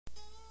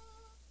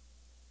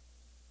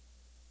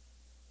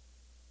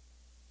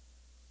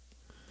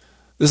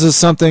This is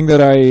something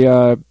that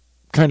I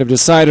kind of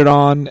decided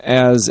on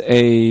as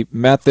a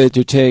method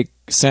to take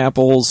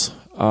samples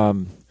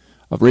of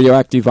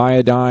radioactive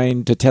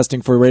iodine, to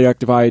testing for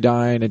radioactive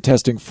iodine and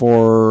testing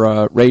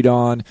for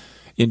radon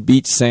in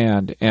beach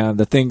sand. And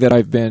the thing that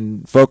I've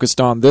been focused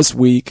on this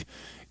week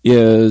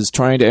is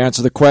trying to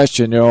answer the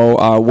question,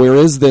 where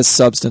is this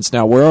substance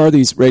now? Where are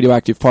these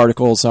radioactive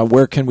particles?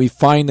 Where can we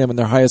find them in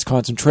their highest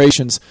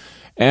concentrations?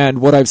 And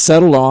what I've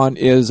settled on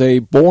is a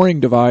boring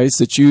device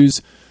that's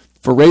used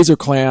for razor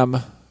clam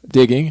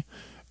digging,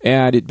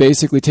 and it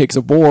basically takes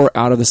a bore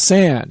out of the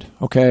sand,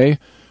 okay?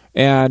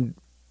 And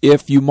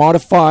if you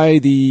modify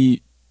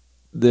the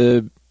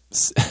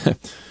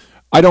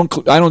I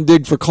don't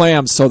dig for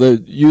clams, so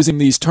using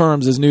these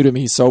terms is new to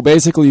me. So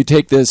basically you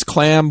take this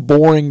clam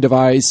boring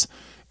device,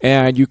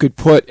 and you could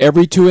put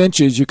every 2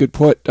 inches, you could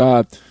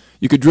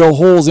drill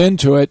holes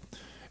into it,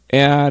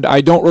 and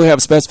I don't really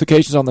have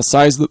specifications on the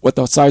size, what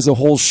the size of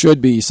the holes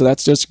should be. So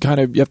that's just kind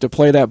of, you have to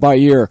play that by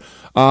ear.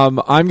 I'm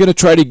going to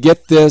try to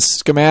get this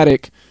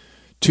schematic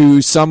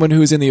to someone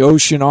who's in the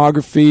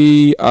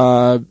oceanography,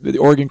 the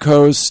Oregon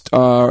coast,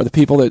 or the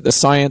people that the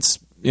science,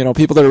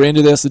 people that are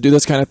into this, that do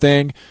this kind of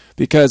thing.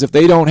 Because if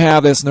they don't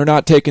have this and they're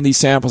not taking these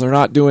samples, they're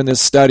not doing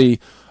this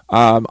study,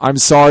 I'm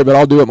sorry, but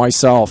I'll do it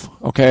myself.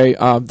 Okay,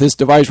 this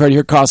device right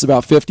here costs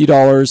about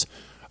 $50.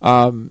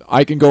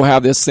 I can go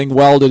have this thing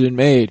welded and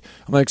made.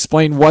 I'm going to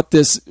explain what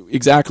this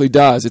exactly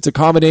does. It's a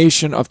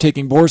combination of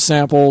taking bore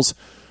samples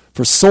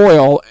for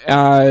soil,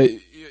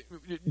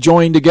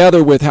 joined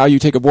together with how you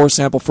take a bore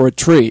sample for a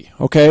tree.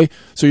 Okay,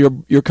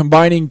 so you're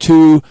combining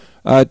two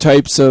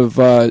types of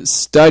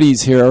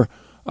studies here,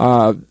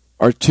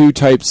 or two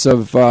types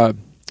of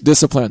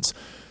disciplines.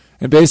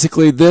 And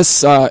basically,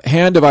 this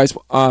hand device,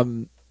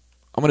 I'm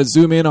going to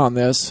zoom in on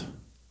this.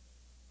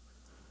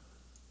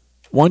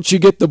 Once you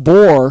get the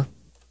bore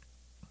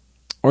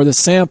or the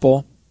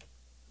sample,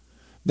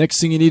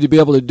 next thing you need to be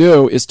able to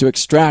do is to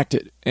extract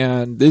it.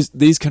 And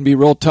these can be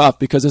real tough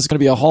because this is going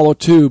to be a hollow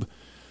tube.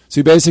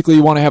 So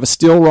you want to have a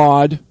steel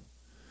rod,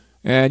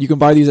 and you can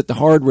buy these at the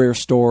hardware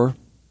store.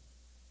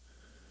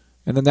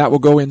 And then that will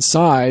go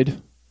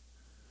inside,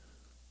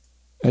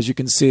 as you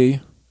can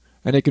see,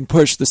 and it can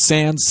push the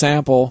sand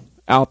sample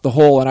out the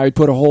hole. And I would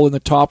put a hole in the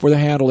top where the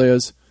handle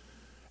is,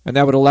 and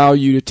that would allow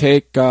you to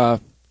take,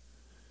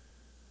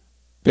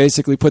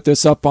 basically put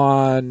this up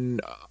on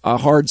a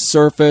hard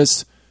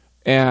surface,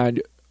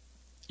 and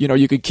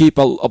you could keep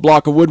a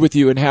block of wood with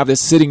you and have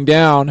this sitting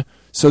down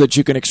so that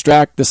you can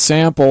extract the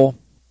sample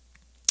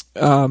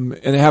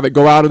and have it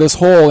go out of this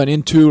hole and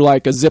into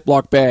like a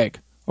Ziploc bag,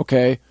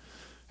 okay?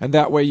 And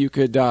that way you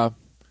could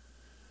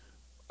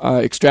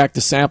extract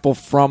the sample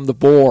from the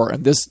bore.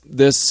 And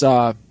this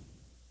let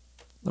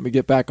me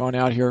get back on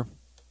out here.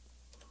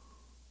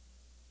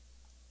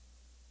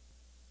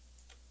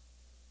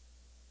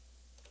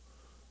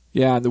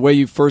 Yeah, and the way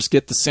you first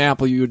get the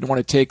sample, you would want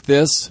to take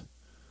this,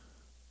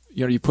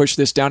 you push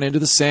this down into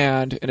the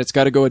sand, and it's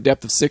got to go a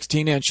depth of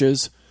 16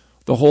 inches.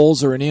 The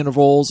holes are in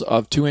intervals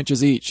of 2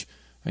 inches each.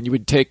 And you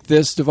would take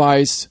this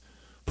device,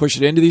 push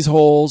it into these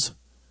holes,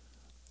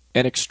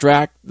 and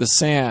extract the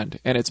sand.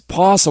 And it's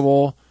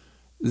possible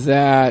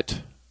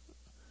that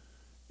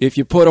if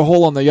you put a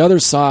hole on the other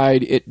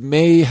side, it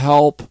may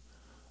help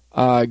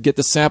get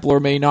the sample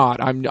or may not.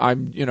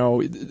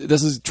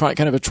 This is kind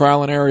of a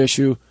trial and error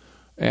issue,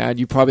 and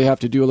you probably have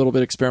to do a little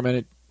bit of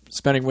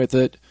experimenting with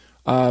it.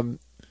 And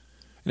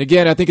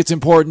again, I think it's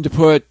important to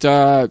put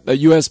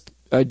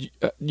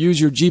use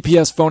your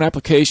GPS phone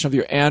application of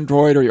your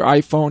Android or your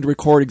iPhone to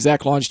record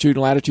exact longitude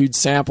and latitude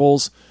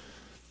samples,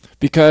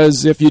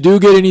 because if you do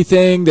get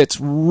anything that's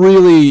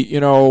really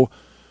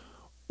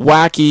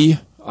wacky,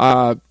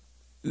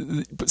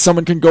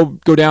 someone can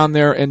go down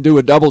there and do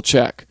a double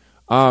check.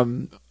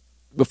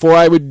 Before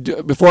I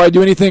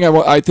do anything,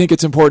 I think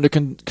it's important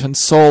to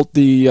consult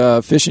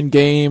the Fish and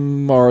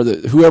Game or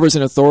whoever's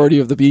in authority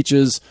of the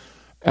beaches,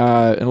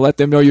 and let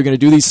them know you're going to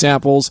do these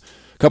samples.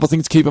 Couple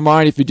things to keep in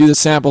mind: if you do the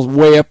samples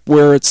way up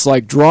where it's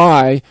like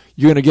dry,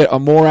 you're going to get a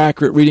more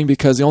accurate reading,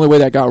 because the only way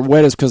that got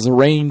wet is because the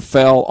rain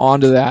fell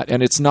onto that,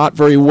 and it's not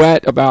very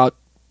wet about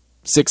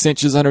 6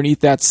 inches underneath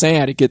that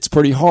sand. It gets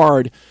pretty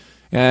hard,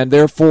 and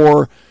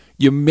therefore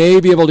you may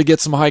be able to get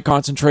some high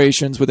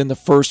concentrations within the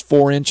first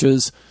 4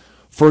 inches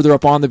further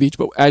up on the beach.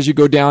 But as you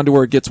go down to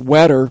where it gets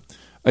wetter,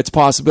 it's a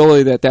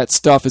possibility that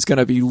stuff is going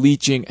to be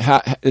leaching.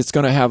 It's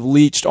going to have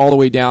leached all the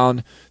way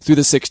down through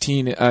the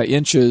 16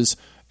 inches.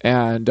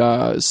 And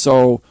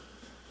so,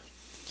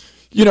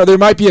 there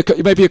might be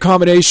a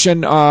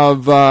combination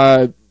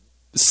of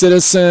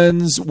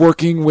citizens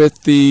working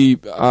with the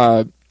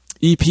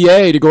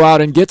EPA to go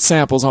out and get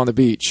samples on the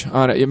beach.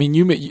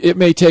 It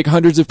may take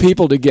hundreds of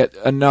people to get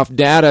enough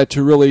data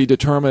to really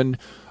determine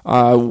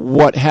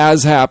what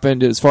has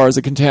happened as far as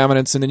the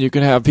contaminants, and then you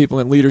can have people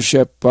in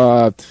leadership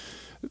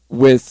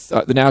with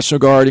the National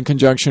Guard in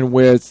conjunction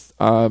with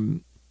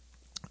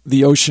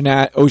the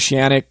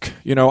oceanic,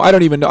 I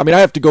don't even know. I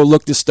have to go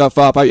look this stuff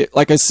up.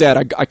 Like I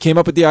said, I came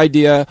up with the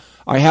idea.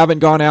 I haven't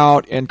gone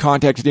out and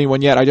contacted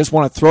anyone yet. I just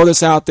want to throw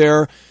this out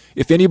there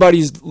if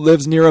anybody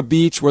lives near a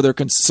beach where they're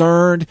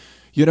concerned,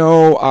 you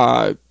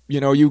got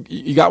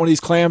one of these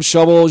clam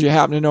shovels, you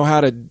happen to know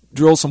how to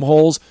drill some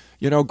holes,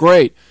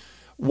 great.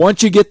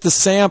 Once you get the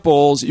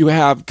samples, you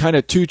have kind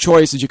of two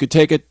choices. You could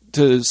take it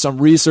to some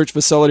research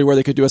facility where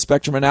they could do a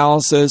spectrum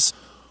analysis,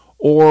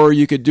 or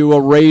you could do a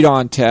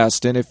radon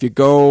test. And if you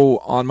go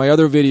on my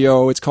other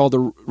video, it's called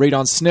the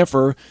radon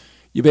sniffer.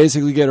 You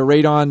basically get a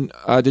radon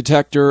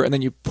detector, and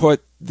then you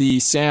put the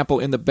sample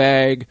in the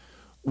bag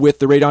with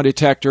the radon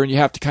detector, and you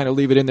have to kind of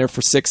leave it in there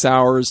for 6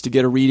 hours to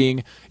get a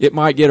reading. It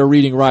might get a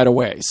reading right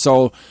away.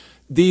 So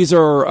these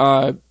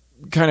are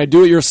kind of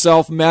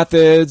do-it-yourself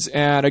methods.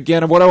 And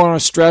again, what I want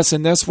to stress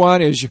in this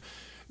one is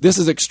this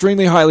is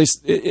extremely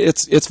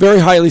it's very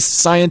highly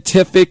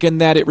scientific in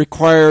that it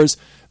requires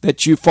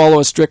that you follow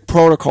a strict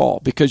protocol,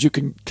 because you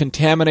can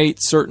contaminate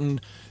certain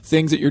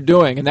things that you're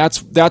doing. And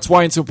that's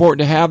why it's important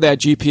to have that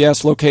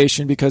GPS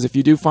location, because if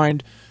you do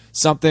find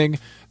something,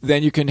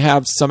 then you can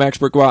have some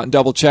expert go out and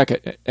double check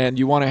it. And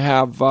you want to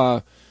have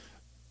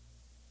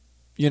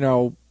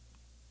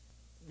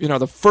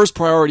the first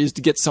priority is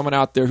to get someone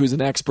out there who's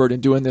an expert in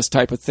doing this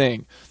type of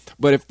thing.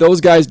 But if those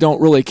guys don't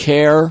really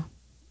care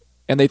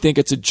and they think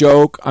it's a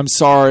joke, I'm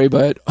sorry,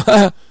 but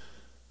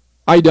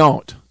I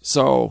don't.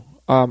 So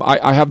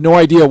I have no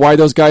idea why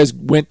those guys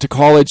went to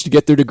college to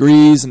get their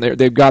degrees, and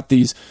they've got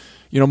these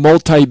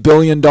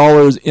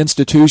multi-billion-dollar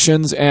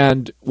institutions,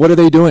 and what are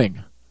they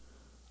doing?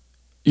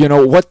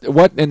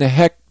 What in the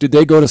heck did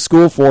they go to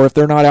school for if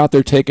they're not out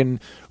there taking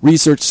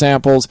research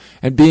samples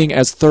and being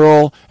as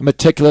thorough and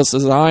meticulous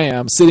as I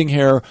am, sitting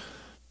here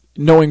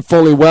knowing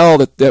fully well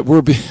that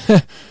we're,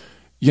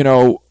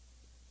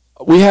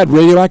 we had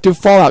radioactive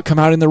fallout come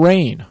out in the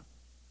rain,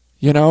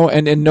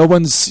 and no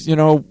one's,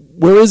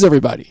 where is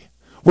everybody?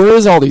 Where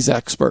is all these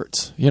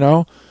experts,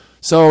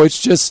 So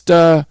it's just,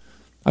 I'm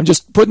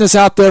just putting this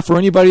out there for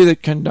anybody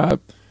that can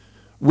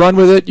run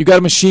with it. You got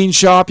a machine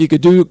shop. You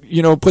could do,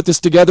 put this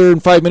together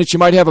in 5 minutes. You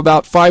might have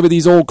about 5 of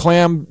these old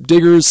clam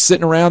diggers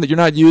sitting around that you're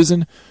not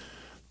using.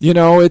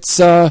 It's,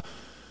 and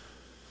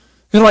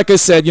like I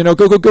said,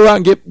 go out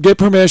and get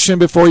permission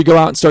before you go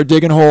out and start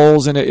digging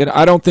holes. And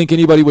I don't think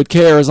anybody would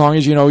care as long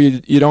as, you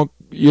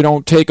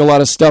don't take a lot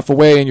of stuff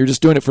away and you're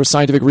just doing it for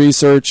scientific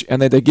research,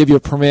 and they give you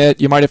a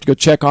permit. You might have to go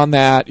check on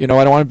that. I don't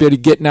want anybody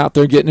getting out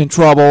there, getting in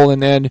trouble,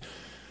 and then,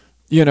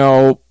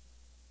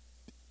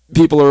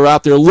 people are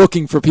out there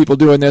looking for people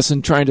doing this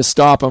and trying to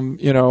stop them.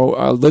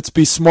 Let's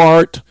be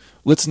smart.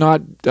 Let's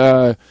not,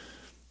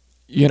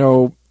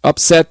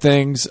 upset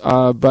things,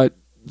 but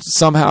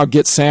somehow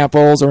get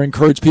samples or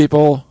encourage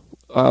people.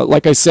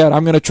 Like I said,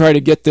 I'm going to try to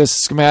get this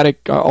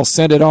schematic. I'll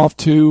send it off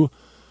to,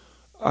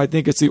 I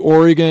think it's the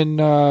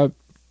Oregon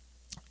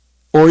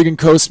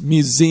Coast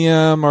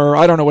Museum, or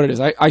I don't know what it is.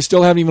 I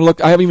still haven't even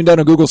looked. I haven't even done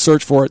a Google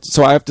search for it,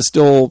 so I have to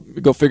still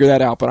go figure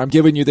that out. But I'm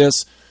giving you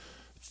this.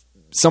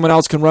 Someone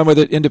else can run with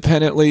it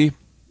independently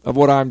of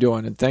what I'm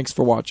doing. And thanks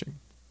for watching.